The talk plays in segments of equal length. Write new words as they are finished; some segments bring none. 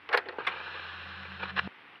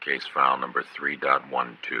Case file number 3.12.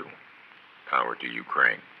 Power to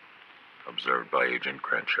Ukraine. Observed by Agent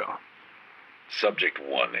Crenshaw. Subject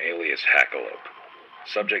 1, alias Hackalope.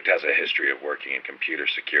 Subject has a history of working in computer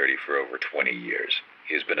security for over 20 years.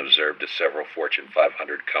 He has been observed at several Fortune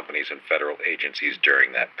 500 companies and federal agencies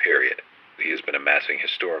during that period. He has been amassing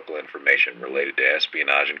historical information related to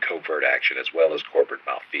espionage and covert action as well as corporate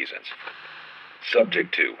malfeasance.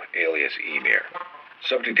 Subject 2, alias Emir.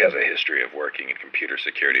 Subject has a history of working in computer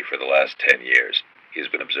security for the last 10 years. He has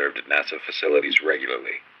been observed at NASA facilities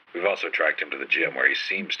regularly. We've also tracked him to the gym where he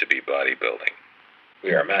seems to be bodybuilding.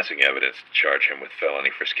 We are amassing evidence to charge him with felony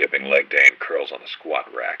for skipping leg day and curls on the squat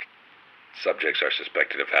rack. Subjects are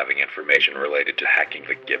suspected of having information related to hacking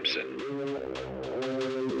the Gibson.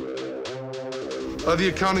 The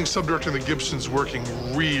accounting subdirector in the Gibson's working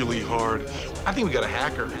really hard. I think we got a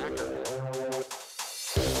hacker.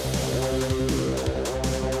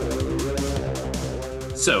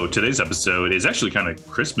 So today's episode is actually kind of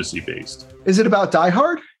Christmassy based. Is it about Die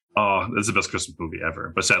Hard? Oh, that's the best Christmas movie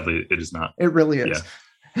ever. But sadly, it is not. It really is.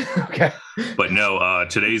 Yeah. Okay. But no,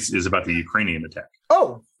 today's is about the Ukrainian attack.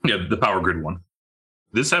 Oh. Yeah, the power grid one.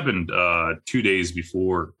 This happened 2 days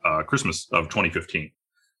before Christmas of 2015.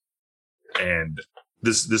 And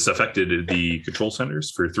this affected the control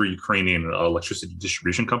centers for 3 Ukrainian electricity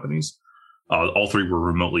distribution companies. All 3 were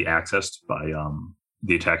remotely accessed by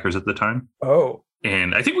the attackers at the time. Oh.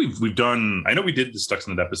 And I think we've done, I know we did the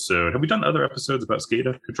Stuxnet episode. Have we done other episodes about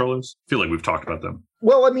SCADA controllers? I feel like we've talked about them.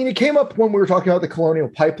 Well, I mean, it came up when we were talking about the Colonial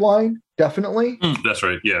Pipeline, definitely. That's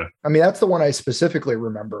right, yeah. I mean, that's the one I specifically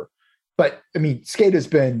remember. But, I mean, SCADA's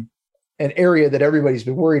been an area that everybody's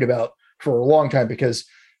been worried about for a long time because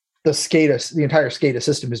the entire SCADA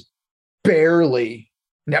system is barely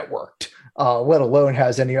networked. Let alone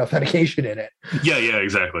has any authentication in it. Yeah,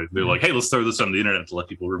 exactly. They're like, hey, let's throw this on the internet to let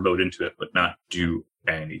people remote into it, but not do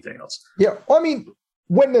anything else. Yeah. Well, I mean,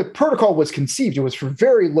 when the protocol was conceived, it was for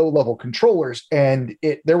very low-level controllers, and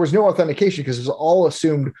there was no authentication because it was all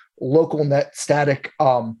assumed local net static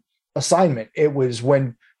assignment. It was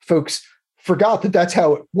when folks forgot that that's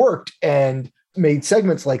how it worked and made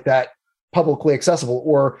segments like that publicly accessible,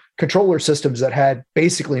 or controller systems that had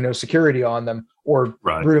basically no security on them or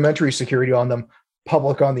rudimentary security on them,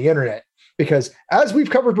 public on the internet. Because as we've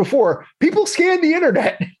covered before, people scan the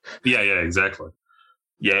internet. Yeah, exactly.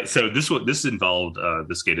 Yeah, so this involved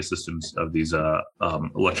the SCADA systems of these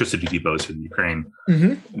electricity depots in Ukraine.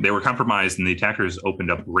 Mm-hmm. They were compromised, and the attackers opened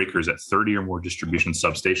up breakers at 30 or more distribution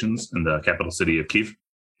substations in the capital city of Kyiv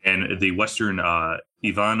and the western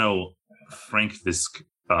Ivano-Frankivsk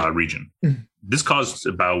region. Mm-hmm. This caused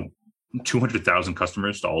about 200,000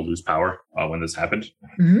 customers to all lose power when this happened.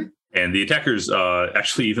 Mm-hmm. And the attackers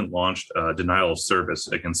actually even launched a denial of service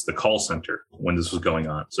against the call center when this was going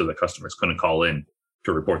on, so that customers couldn't call in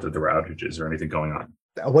to report that there were outages or anything going on.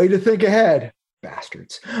 A way to think ahead.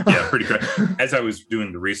 Bastards. Yeah, pretty correct. As I was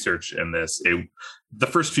doing the research in this, the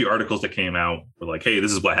first few articles that came out were like, hey,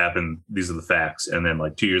 this is what happened. These are the facts. And then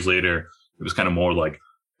like 2 years later, it was kind of more like,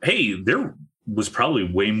 hey, there was probably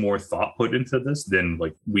way more thought put into this than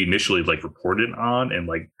like we initially like reported on. And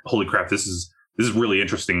like, holy crap, this is really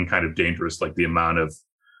interesting and kind of dangerous, like the amount of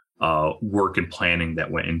work and planning that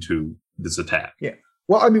went into this attack. Yeah.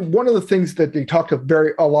 Well, I mean, one of the things that they talked a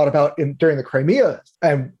lot about during the Crimea,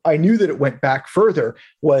 and I knew that it went back further,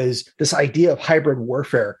 was this idea of hybrid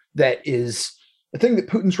warfare that is the thing that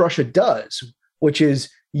Putin's Russia does, which is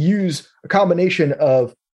use a combination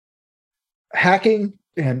of hacking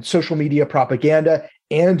and social media propaganda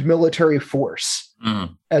and military force,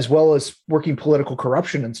 as well as working political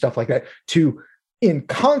corruption and stuff like that, to, in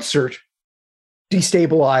concert,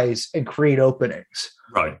 destabilize and create openings.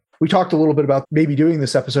 Right. We talked a little bit about maybe doing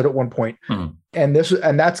this episode at one point, and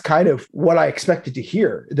that's kind of what I expected to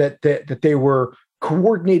hear, that they were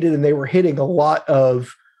coordinated and they were hitting a lot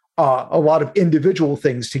of individual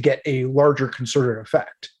things to get a larger concerted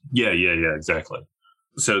effect. Yeah, exactly.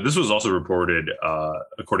 So this was also reported,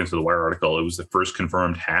 according to the Wire article, it was the first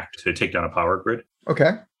confirmed hack to take down a power grid.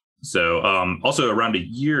 Okay. So also around a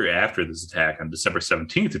year after this attack, on December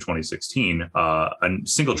 17th of 2016, a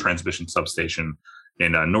single transmission substation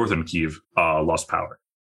in northern Kyiv lost power,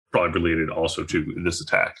 probably related also to this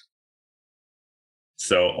attack.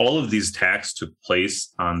 So all of these attacks took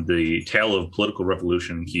place on the tail of political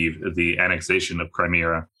revolution in Kyiv, the annexation of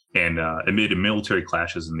Crimea, and amid military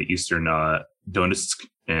clashes in the eastern Donetsk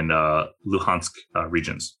and Luhansk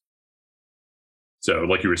regions. So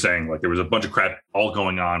like you were saying, like there was a bunch of crap all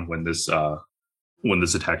going on when this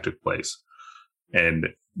attack took place. And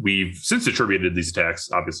we've since attributed these attacks,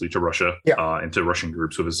 obviously, to Russia and to Russian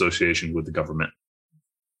groups with association with the government.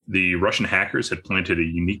 the Russian hackers had planted a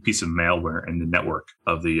unique piece of malware in the network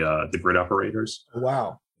of the grid operators.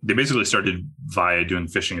 Wow. They basically started via doing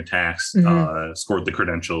phishing attacks, scored the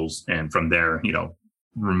credentials, and from there,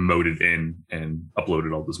 remoted in and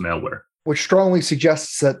uploaded all this malware. Which strongly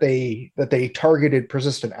suggests that they targeted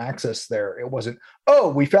persistent access there. It wasn't,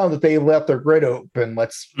 we found that they left their grid open.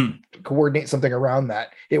 Let's coordinate something around that.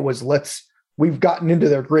 It was, we've gotten into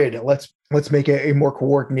their grid. Let's make a more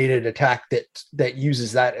coordinated attack that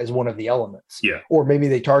uses that as one of the elements. Yeah. Or maybe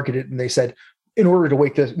they targeted and they said, in order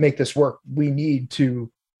to make this work, we need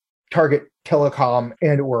to target telecom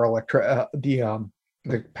and or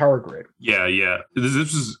the power grid. Yeah. This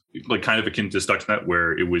was like kind of akin to Stuxnet,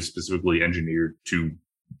 where it was specifically engineered to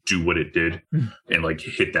do what it did and like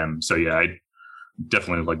hit them. So yeah, I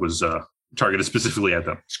definitely was targeted specifically at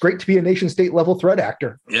them. It's great to be a nation state level threat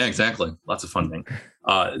actor. Yeah, exactly. Lots of funding.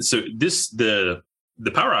 So the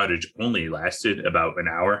power outage only lasted about an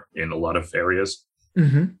hour in a lot of areas.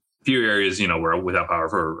 A few areas, were without power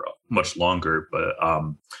for much longer, but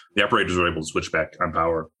the operators were able to switch back on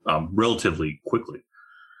power relatively quickly.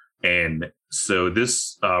 And so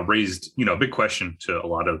this raised, a big question to a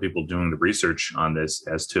lot of people doing the research on this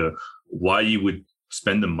as to why you would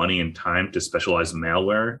spend the money and time to specialize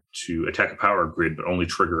malware to attack a power grid, but only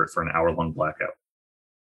trigger it for an hour-long blackout.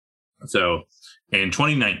 So in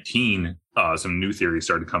 2019, some new theories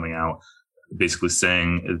started coming out, basically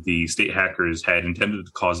saying the state hackers had intended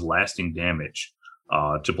to cause lasting damage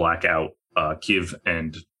to black out Kiev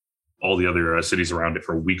and all the other cities around it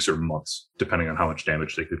for weeks or months, depending on how much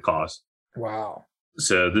damage they could cause. Wow.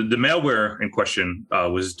 So the malware in question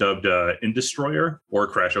was dubbed Indestroyer or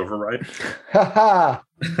Crash Override.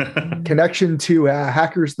 Connection to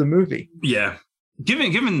Hackers the movie. Yeah.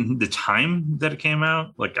 Given the time that it came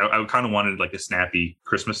out, I kind of wanted a snappy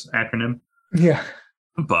Christmas acronym. Yeah.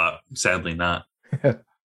 But sadly not.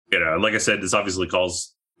 Like I said, this obviously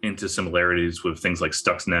calls into similarities with things like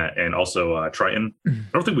Stuxnet and also Triton. I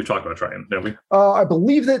don't think we've talked about Triton, have we? I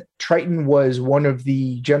believe that Triton was one of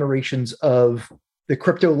the generations of the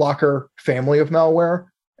CryptoLocker family of malware,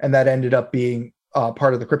 and that ended up being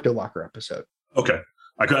part of the CryptoLocker episode. Okay.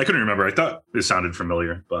 I couldn't remember. I thought it sounded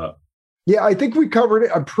familiar, but... Yeah, I think we covered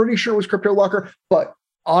it. I'm pretty sure it was CryptoLocker, but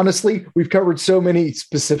honestly, we've covered so many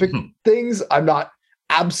specific things. I'm not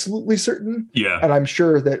absolutely certain. Yeah. And I'm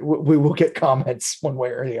sure that we will get comments one way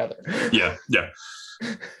or the other. Yeah.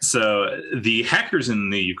 So the hackers in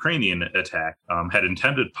the Ukrainian attack had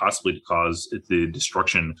intended possibly to cause the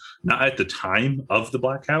destruction, not at the time of the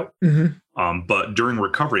blackout, but during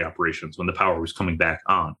recovery operations when the power was coming back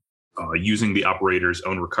on, using the operator's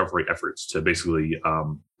own recovery efforts to basically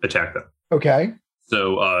attack them. Okay.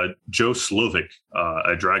 So Joe Slovic,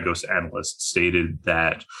 a Dragos analyst, stated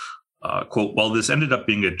that, quote, while this ended up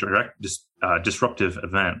being a direct disruptive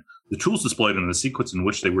event, the tools displayed in the sequence in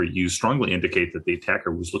which they were used strongly indicate that the attacker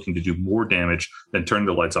was looking to do more damage than turning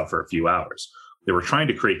the lights off for a few hours. They were trying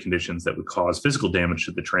to create conditions that would cause physical damage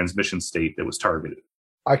to the transmission state that was targeted.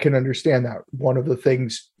 I can understand that. One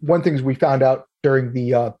thing we found out during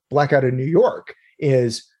the blackout in New York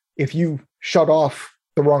is if you shut off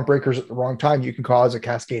the wrong breakers at the wrong time, you can cause a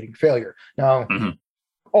cascading failure. Now,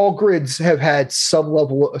 all grids have had some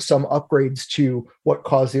upgrades to what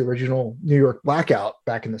caused the original New York blackout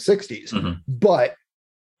back in the 60s. But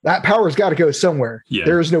that power's got to go somewhere. Yeah.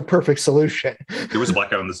 There is no perfect solution. There was a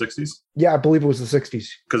blackout in the 60s? Yeah, I believe it was the 60s.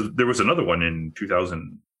 Because there was another one in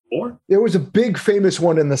 2004? There was a big famous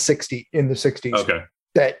one in the 60s. Okay.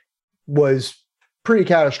 That was pretty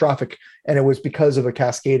catastrophic, and it was because of a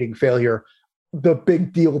cascading failure. The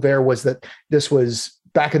big deal there was that this was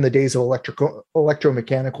back in the days of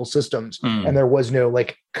electromechanical systems, and there was no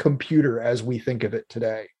computer as we think of it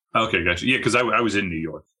today. Okay, gotcha. Yeah, because I was in New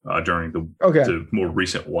York during the more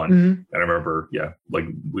recent one, and I remember,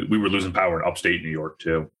 we were losing power in upstate New York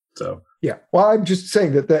too. So yeah, well, I'm just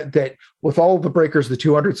saying that with all the breakers, the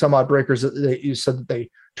 200 some odd breakers that you said that they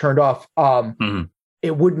turned off,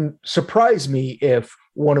 it wouldn't surprise me if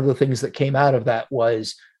one of the things that came out of that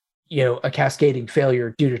was, a cascading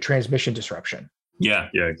failure due to transmission disruption. Yeah,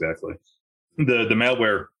 exactly. The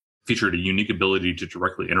malware featured a unique ability to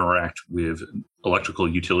directly interact with electrical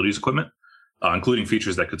utilities equipment, including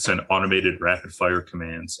features that could send automated rapid-fire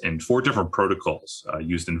commands and 4 different protocols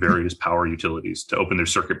used in various power utilities to open their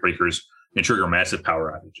circuit breakers and trigger massive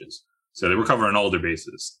power outages. So they were covering all their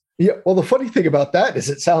bases. Yeah, well, the funny thing about that is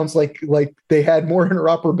it sounds like they had more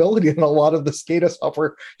interoperability than a lot of the SCADA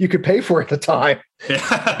software you could pay for at the time.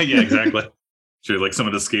 Yeah, exactly. Sure, some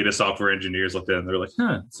of the SCADA software engineers looked at it and they're like,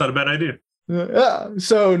 it's not a bad idea.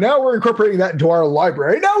 So now we're incorporating that into our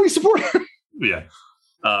library. Now we support it. Yeah.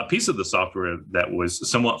 A piece of the software that was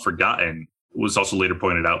somewhat forgotten was also later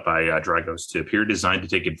pointed out by Dragos to appear designed to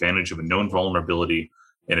take advantage of a known vulnerability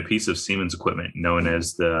in a piece of Siemens equipment known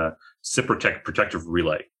as the Ciprotec protective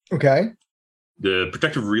relay. Okay. The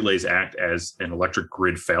protective relays act as an electric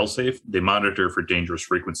grid failsafe. They monitor for dangerous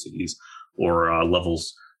frequencies or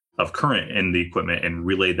levels of current in the equipment and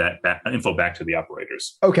relay that info back to the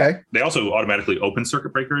operators. Okay. They also automatically open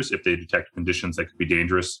circuit breakers if they detect conditions that could be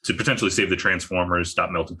dangerous to potentially save the transformers,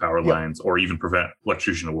 stop melting power lines, or even prevent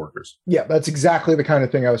electrocution of workers. Yeah, that's exactly the kind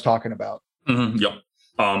of thing I was talking about. Mm-hmm, yep.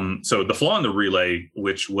 So the flaw in the relay,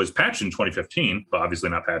 which was patched in 2015, but obviously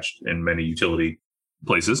not patched in many utility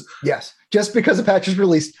places. Yes. Just because a patch is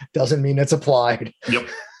released doesn't mean it's applied. Yep.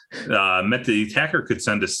 Meant the attacker could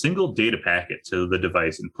send a single data packet to the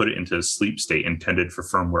device and put it into a sleep state intended for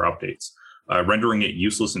firmware updates, rendering it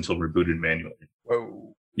useless until rebooted manually.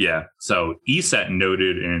 Whoa. Yeah. So ESET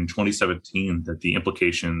noted in 2017 that the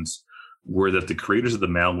implications were that the creators of the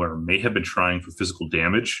malware may have been trying for physical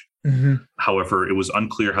damage. Mm-hmm. However, it was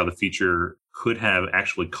unclear how the feature could have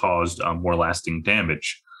actually caused more lasting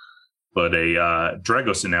damage. But a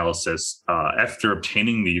Dragos analysis, after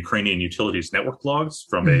obtaining the Ukrainian utilities network logs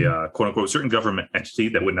from a quote-unquote certain government entity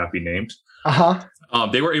that would not be named,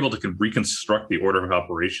 they were able to reconstruct the order of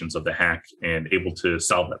operations of the hack and able to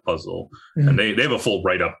solve that puzzle. Mm-hmm. And they have a full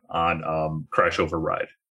write-up on crash override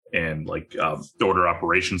and like the order of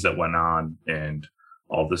operations that went on and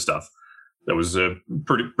all this stuff. That was a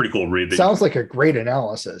pretty cool read. Sounds like a great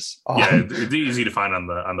analysis. Yeah, it's easy to find on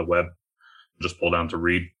the web. Just pull down to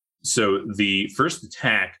read. So the first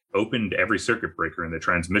attack opened every circuit breaker in the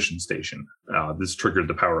transmission station. This triggered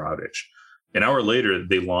the power outage. An hour later,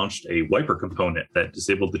 they launched a wiper component that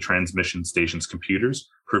disabled the transmission station's computers,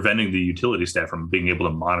 preventing the utility staff from being able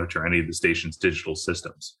to monitor any of the station's digital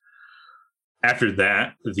systems. After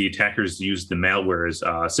that, the attackers used the malware's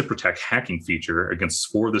Ciprotec hacking feature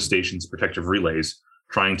against 4 of the station's protective relays,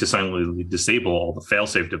 trying to silently disable all the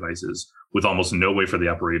failsafe devices with almost no way for the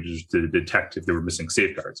operators to detect if they were missing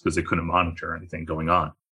safeguards because they couldn't monitor anything going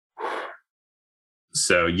on.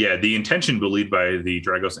 So, yeah, the intention believed by the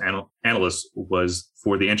Dragos analysts was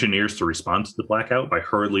for the engineers to respond to the blackout by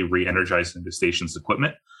hurriedly re-energizing the station's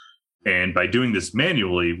equipment. And by doing this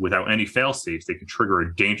manually without any failsafes, they could trigger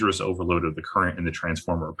a dangerous overload of the current in the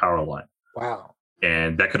transformer or power line. Wow.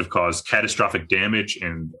 And that could have caused catastrophic damage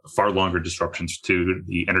and far longer disruptions to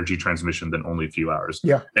the energy transmission than only a few hours.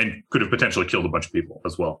 Yeah. And could have potentially killed a bunch of people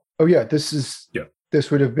as well. Oh, yeah. This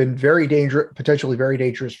would have been very dangerous, potentially very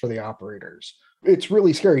dangerous for the operators. It's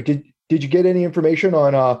really scary. Did you get any information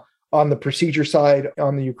on the procedure side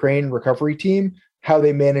on the Ukraine recovery team, how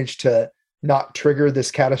they managed to not trigger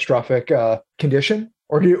this catastrophic condition?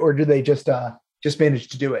 Or did they just manage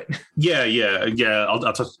to do it? Yeah.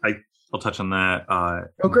 I'll touch on that.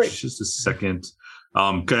 Oh, great. Just a second.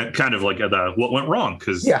 Kind of like what went wrong,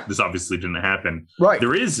 because this obviously didn't happen. Right.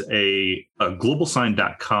 There is a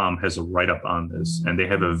globalsign.com has a write-up on this, and they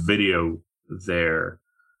have a video there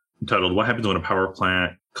entitled "What Happens When a Power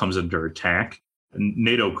Plant Comes Under Attack."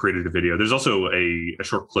 NATO created a video. There's also a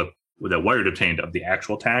short clip that Wired obtained of the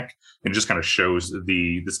actual attack, and it just kind of shows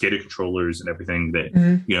the SCADA controllers and everything that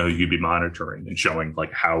you'd be monitoring and showing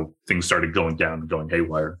like how things started going down and going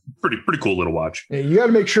haywire. Pretty cool little watch. Yeah, you got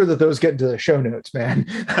to make sure that those get into the show notes, man.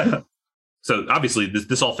 So obviously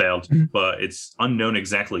this all failed, but it's unknown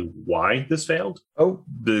exactly why this failed. Oh,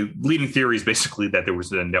 the leading theory is basically that there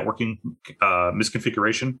was a networking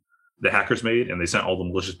misconfiguration the hackers made, and they sent all the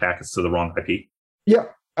malicious packets to the wrong IP. Yeah.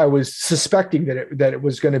 I was suspecting that it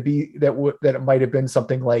was going to be that it might have been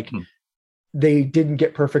something like they didn't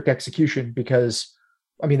get perfect execution, because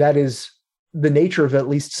I mean that is the nature of at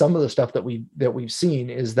least some of the stuff that we've seen,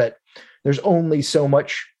 is that there's only so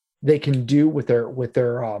much they can do with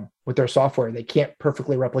their software. They can't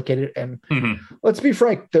perfectly replicate it, and let's be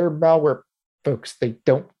frank, they're malware folks. They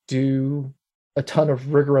don't do a ton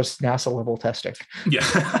of rigorous NASA level testing.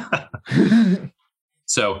 Yeah.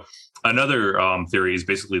 So another theory is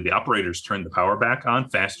basically the operators turned the power back on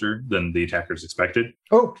faster than the attackers expected.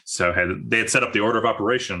 Oh, so they had set up the order of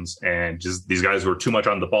operations, and just these guys were too much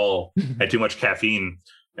on the ball, had too much caffeine,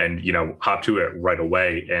 and hopped to it right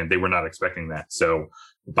away, and they were not expecting that. So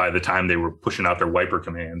by the time they were pushing out their wiper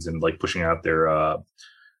commands and like pushing out their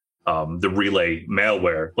the relay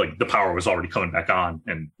malware, like the power was already coming back on,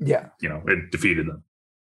 and it defeated them.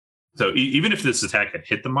 So even if this attack had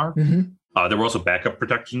hit the mark, there were also backup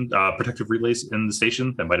protective relays in the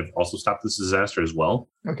station that might have also stopped this disaster as well.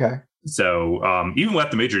 Okay. So even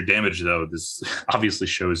without the major damage, though, this obviously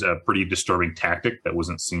shows a pretty disturbing tactic that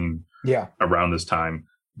wasn't seen around this time.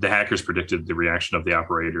 the hackers predicted the reaction of the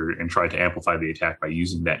operator and tried to amplify the attack by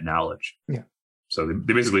using that knowledge. Yeah. So they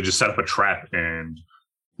basically just set up a trap and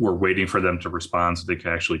were waiting for them to respond so they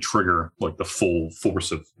could actually trigger like the full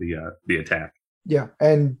force of the attack. Yeah.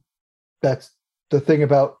 And that's the thing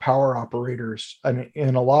about power operators. I mean,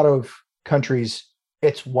 in a lot of countries,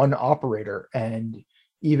 it's one operator. And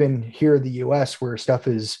even here in the US, where stuff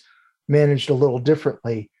is managed a little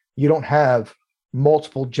differently, you don't have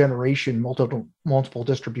multiple distribution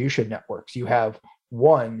networks. You have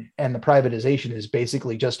one, and the privatization is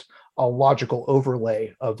basically just a logical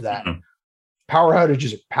overlay of that. Mm-hmm. Power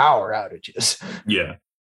outages are power outages. Yeah.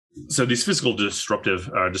 So these physical destructive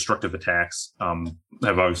attacks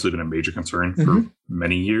have obviously been a major concern for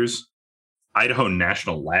many years. Idaho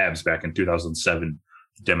National Labs back in 2007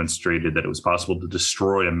 demonstrated that it was possible to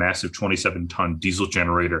destroy a massive 27-ton diesel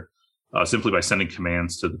generator simply by sending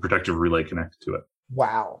commands to the protective relay connected to it.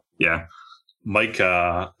 Wow. Yeah. Mike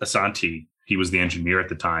Asanti, he was the engineer at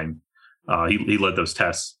the time. He led those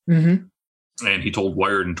tests. Mm-hmm. And he told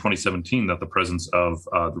Wired in 2017 that the presence of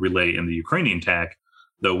the relay in the Ukrainian attack,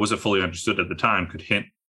 though wasn't fully understood at the time, could hint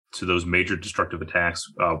to those major destructive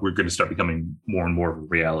attacks. We're going to start becoming more and more of a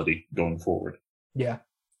reality going forward. Yeah.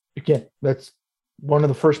 Again, that's one of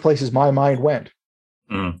the first places my mind went.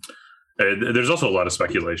 There's also a lot of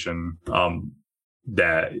speculation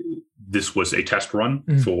that this was a test run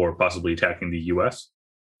for possibly attacking the U.S.,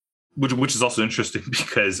 which is also interesting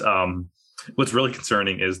because what's really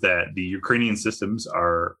concerning is that the Ukrainian systems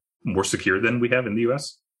are more secure than we have in the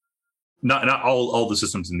U.S. Not all the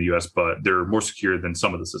systems in the U.S., but they're more secure than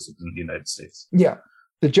some of the systems in the United States. Yeah.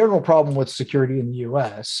 The general problem with security in the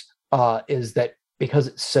U.S. Is that because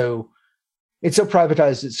it's so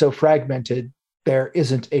privatized, it's so fragmented, there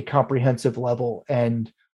isn't a comprehensive level.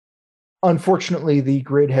 And unfortunately, the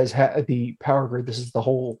grid has had the power grid. This is the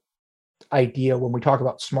whole idea when we talk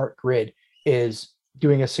about smart grid, is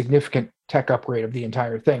doing a significant tech upgrade of the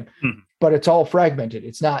entire thing. But it's all fragmented.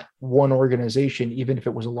 It's not one organization. Even if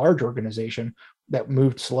it was a large organization that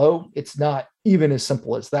moved slow, it's not even as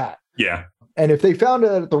simple as that. Yeah. And if they found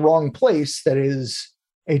it at the wrong place, that is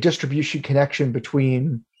a distribution connection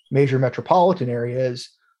between major metropolitan areas,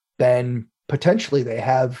 then potentially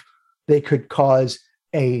they could cause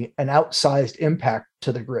an outsized impact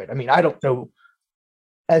to the grid. I mean, I don't know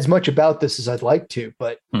as much about this as I'd like to,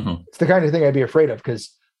 but it's the kind of thing I'd be afraid of,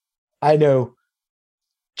 because I know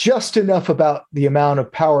just enough about the amount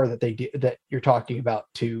of power that you're talking about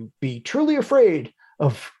to be truly afraid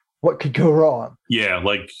of what could go wrong. Yeah,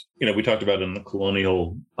 like, we talked about in the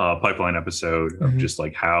Colonial Pipeline episode of just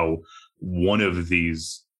like how one of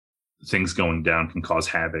these things going down can cause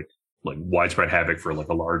havoc, like widespread havoc for like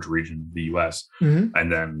a large region of the U.S.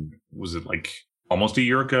 And then was it like almost a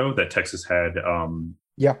year ago that Texas had?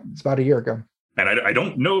 Yeah, it's about a year ago. And I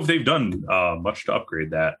don't know if they've done much to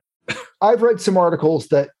upgrade that. I've read some articles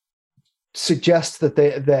that suggest that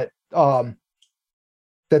that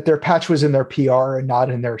their patch was in their PR and not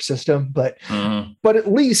in their system. But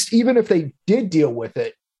at least, even if they did deal with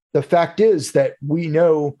it, the fact is that we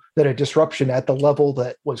know that a disruption at the level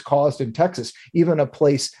that was caused in Texas, even a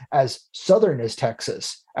place as southern as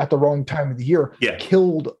Texas at the wrong time of the year,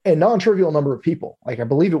 killed a non-trivial number of people. Like, I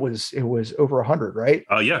believe it was over 100, right?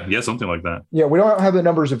 Yeah, something like that. Yeah, we don't have the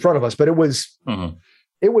numbers in front of us, but it was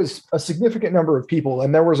a significant number of people,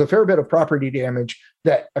 and there was a fair bit of property damage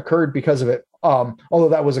that occurred because of it. Although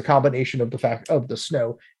that was a combination of the fact of the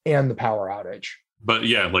snow and the power outage. But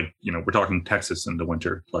yeah, like, we're talking Texas in the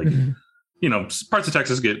winter. Like, parts of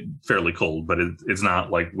Texas get fairly cold, but it's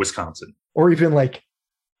not like Wisconsin. Or even like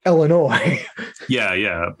Illinois.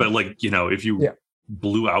 Yeah. But like, if you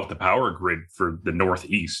blew out the power grid for the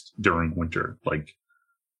Northeast during winter, like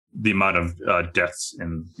the amount of deaths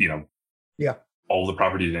and, all the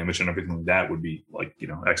property damage and everything like that would be like,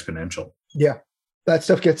 exponential. Yeah. That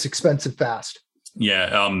stuff gets expensive fast.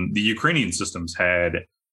 Yeah. The Ukrainian systems had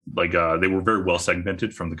like they were very well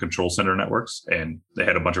segmented from the control center networks, and they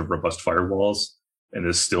had a bunch of robust firewalls, and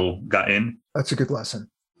this still got in. That's a good lesson.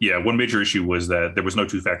 Yeah, one major issue was that there was no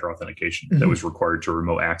two-factor authentication that was required to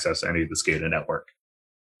remote access any of the SCADA network.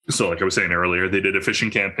 So like I was saying earlier, they did a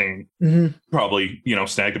phishing campaign, probably,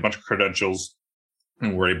 snagged a bunch of credentials,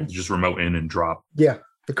 and were able to just remote in and drop. Yeah,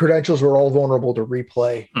 the credentials were all vulnerable to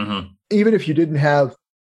replay. Even if you didn't have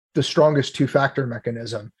the strongest two-factor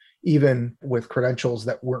mechanism, even with credentials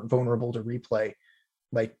that weren't vulnerable to replay,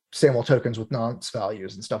 like SAML tokens with nonce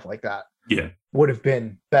values and stuff like that, would have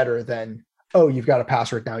been better than, oh, you've got a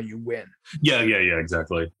password, now you win. Yeah,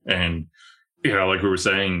 exactly. And, like we were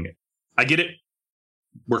saying, I get it.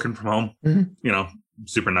 Working from home,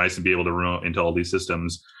 super nice to be able to remote into all these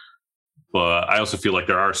systems. But I also feel like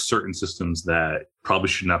there are certain systems that probably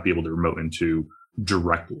should not be able to remote into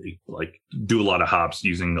directly, like do a lot of hops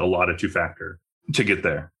using a lot of two-factor to get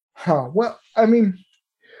there. Well, I mean,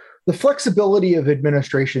 the flexibility of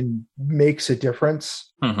administration makes a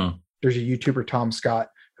difference. Mm-hmm. There's a YouTuber, Tom Scott,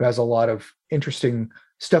 who has a lot of interesting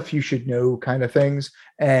stuff you should know kind of things.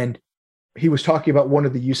 And he was talking about one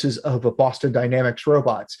of the uses of a Boston Dynamics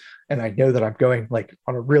robots. And I know that I'm going like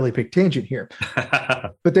on a really big tangent here,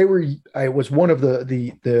 but I was one of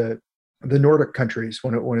the Nordic countries,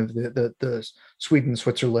 one of the Sweden,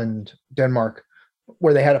 Switzerland, Denmark,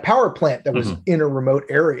 where they had a power plant that was in a remote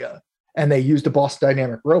area, and they used a Boston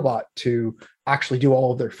Dynamic robot to actually do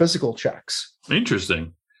all of their physical checks.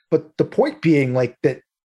 Interesting. But the point being, like, that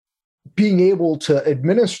being able to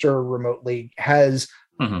administer remotely has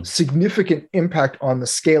significant impact on the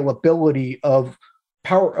scalability of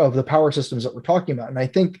the power systems that we're talking about. And I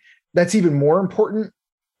think that's even more important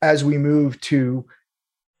as we move to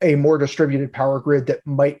a more distributed power grid that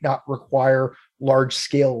might not require large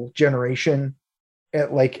scale generation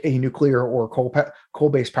at like a nuclear or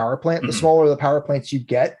coal-based power plant. The smaller the power plants you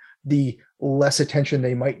get, the less attention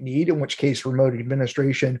they might need, in which case remote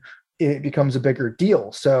administration, it becomes a bigger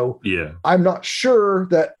deal. So yeah, I'm not sure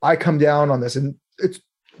that I come down on this, and it's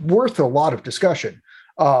worth a lot of discussion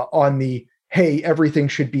on the, hey, everything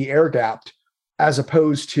should be air gapped, as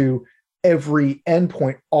opposed to every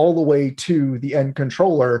endpoint all the way to the end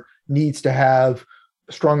controller needs to have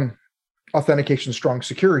strong authentication, strong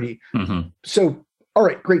security. So, all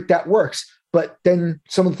right, great, that works. But then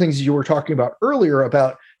some of the things you were talking about earlier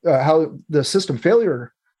about how the system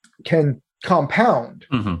failure can compound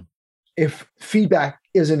if feedback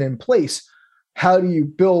isn't in place. How do you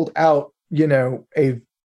build out, a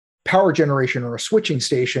power generation or a switching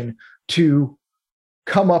station to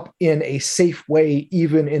come up in a safe way,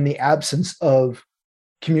 even in the absence of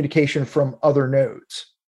communication from other nodes?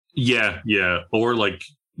 Yeah. Or like,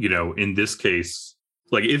 in this case,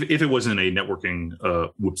 like if it wasn't a networking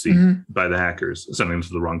whoopsie by the hackers sending them to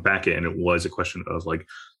the wrong packet, and it was a question of like,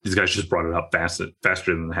 these guys just brought it up faster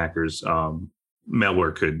than the hackers,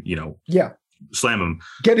 malware could, slam them.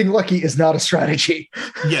 Getting lucky is not a strategy.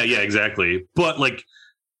 Yeah, exactly. But like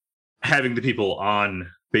having the people on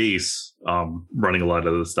base running a lot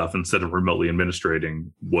of the stuff instead of remotely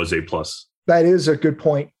administrating was a plus. That is a good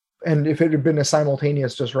point. And if it had been a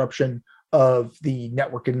simultaneous disruption of the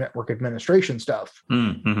network and network administration stuff,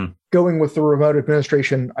 going with the remote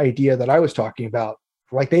administration idea that I was talking about,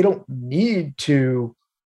 like, they don't need to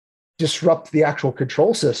disrupt the actual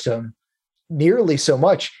control system nearly so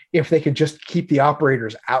much if they could just keep the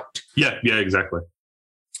operators out. Yeah, exactly.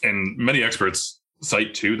 And many experts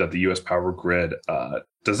cite too that the U.S. power grid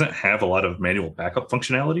doesn't have a lot of manual backup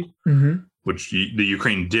functionality, which the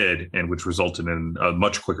Ukraine did, and which resulted in a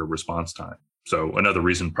much quicker response time. So another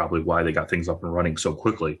reason probably why they got things up and running so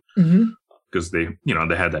quickly, because they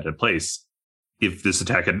had that in place. If this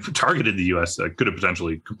attack had targeted the U.S., could have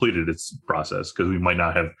potentially completed its process, because we might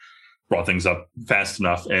not have brought things up fast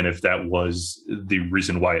enough. And if that was the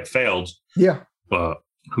reason why it failed,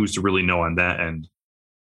 who's to really know on that end?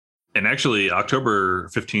 And actually, October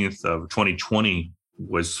 15th of 2020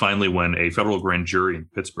 was finally when a federal grand jury in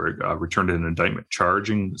Pittsburgh returned an indictment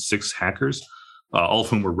charging 6 hackers, all of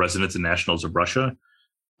whom were residents and nationals of Russia,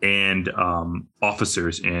 and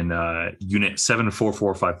officers in Unit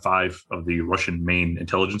 74455 of the Russian Main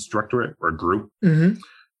Intelligence Directorate, or group.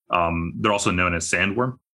 They're also known as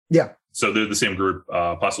Sandworm. Yeah. So they're the same group,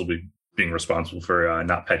 possibly being responsible for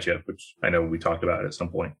NotPetya, which I know we talked about at some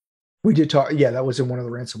point. We did talk. Yeah, that was in one of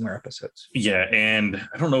the ransomware episodes. Yeah, and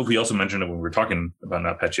I don't know if we also mentioned it when we were talking about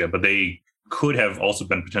NotPetya, but they could have also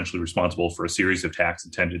been potentially responsible for a series of attacks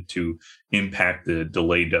intended to impact the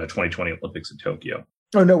delayed 2020 Olympics in Tokyo.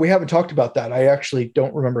 Oh, no, we haven't talked about that. I actually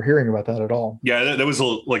don't remember hearing about that at all. Yeah, that was a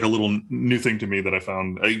little new thing to me that I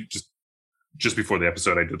found. I just before the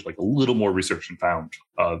episode, I did like a little more research and found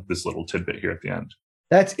this little tidbit here at the end.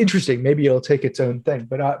 That's interesting. Maybe it'll take its own thing,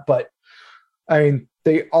 but I mean,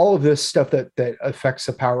 all of this stuff that affects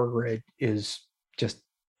the power grid is just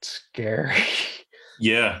scary.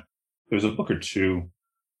 Yeah, there was a book or two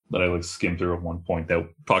that I skimmed through at one point that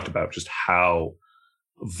talked about just how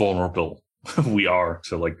vulnerable we are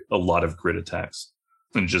to a lot of grid attacks,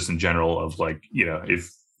 and just in general of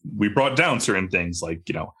if we brought down certain things,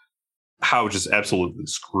 how just absolutely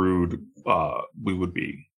screwed we would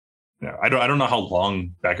be. I don't know how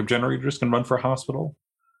long backup generators can run for a hospital,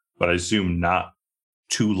 but I assume not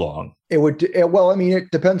too long.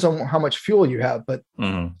 It depends on how much fuel you have, but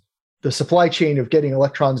the supply chain of getting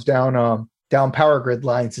electrons down power grid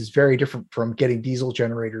lines is very different from getting diesel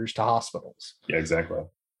generators to hospitals. Yeah, exactly.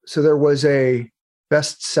 So there was a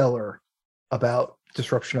bestseller about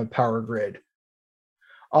disruption of power grid.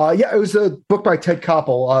 It was a book by Ted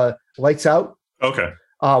Koppel, Lights Out. Okay.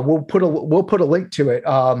 We'll put a link to it,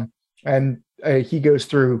 and he goes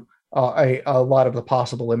through a lot of the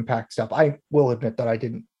possible impact stuff. I will admit that I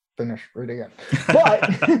didn't finish reading it,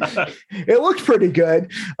 but it looked pretty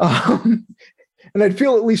good, and I'd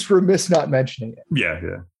feel at least remiss not mentioning it. Yeah.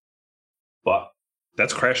 But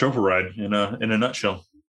that's Crash Override in a nutshell,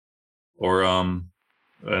 or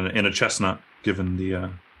in a chestnut, given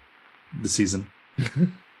the season.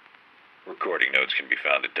 Recording notes can be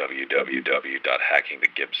found at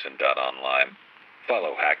www.hackingthegibson.online.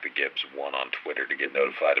 Follow Hack the Gibbs 1 on Twitter to get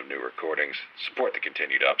notified of new recordings. Support the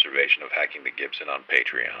continued observation of Hacking the Gibson on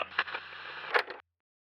Patreon.